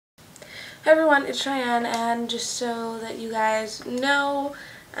Hey everyone, it's Cheyenne, and just so that you guys know,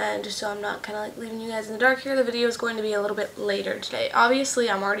 and just so I'm not kind of like leaving you guys in the dark here, the video is going to be a little bit later today. Obviously,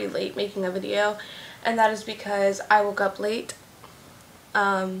 I'm already late making a video, and that is because I woke up late.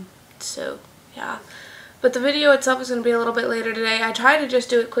 So yeah. But the video itself is going to be a little bit later today. I tried to just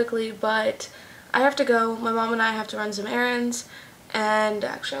do it quickly, but I have to go. My mom and I have to run some errands, and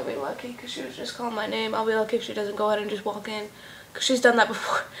actually I'll be lucky because she was just calling my name. I'll be lucky if she doesn't go ahead and just walk in, because she's done that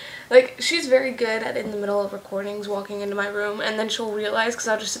before. Like, she's very good at in the middle of recordings walking into my room, and then she'll realize, because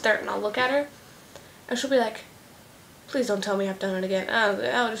I'll just sit there and I'll look at her, and she'll be like, please don't tell me I've done it again.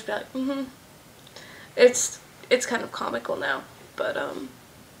 I'll just be like, mm-hmm. It's kind of comical now, but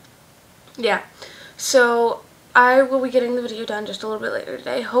yeah. So I will be getting the video done just a little bit later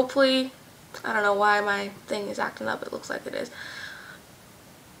today. Hopefully, I don't know why my thing is acting up. It looks like it is.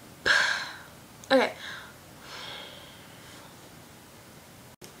 Okay.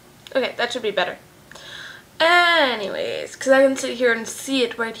 Okay, that should be better. Anyways, because I can sit here and see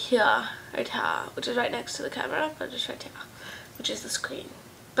it right here, which is right next to the camera, but just right here, which is the screen.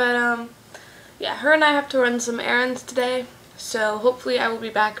 But, yeah, her and I have to run some errands today, so hopefully I will be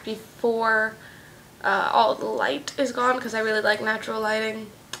back before all the light is gone, because I really like natural lighting.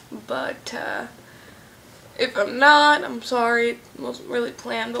 But if I'm not, I'm sorry. It wasn't really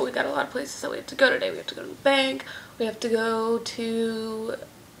planned, but we got a lot of places that we have to go today. We have to go to the bank, we have to go to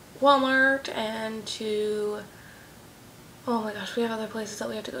Walmart, and to, oh my gosh, we have other places that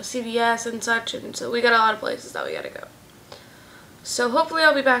we have to go, CVS and such, and so we got a lot of places that we gotta go. So hopefully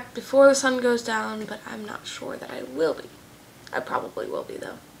I'll be back before the sun goes down, but I'm not sure that I will be. I probably will be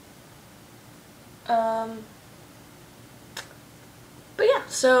though. But yeah,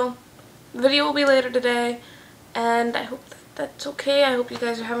 so the video will be later today, and I hope that that's okay. I hope you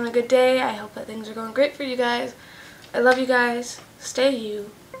guys are having a good day. I hope that things are going great for you guys. I love you guys. Stay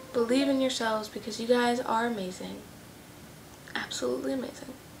you. Believe in yourselves, because you guys are amazing. Absolutely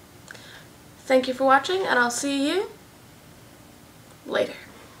amazing. Thank you for watching, and I'll see you later.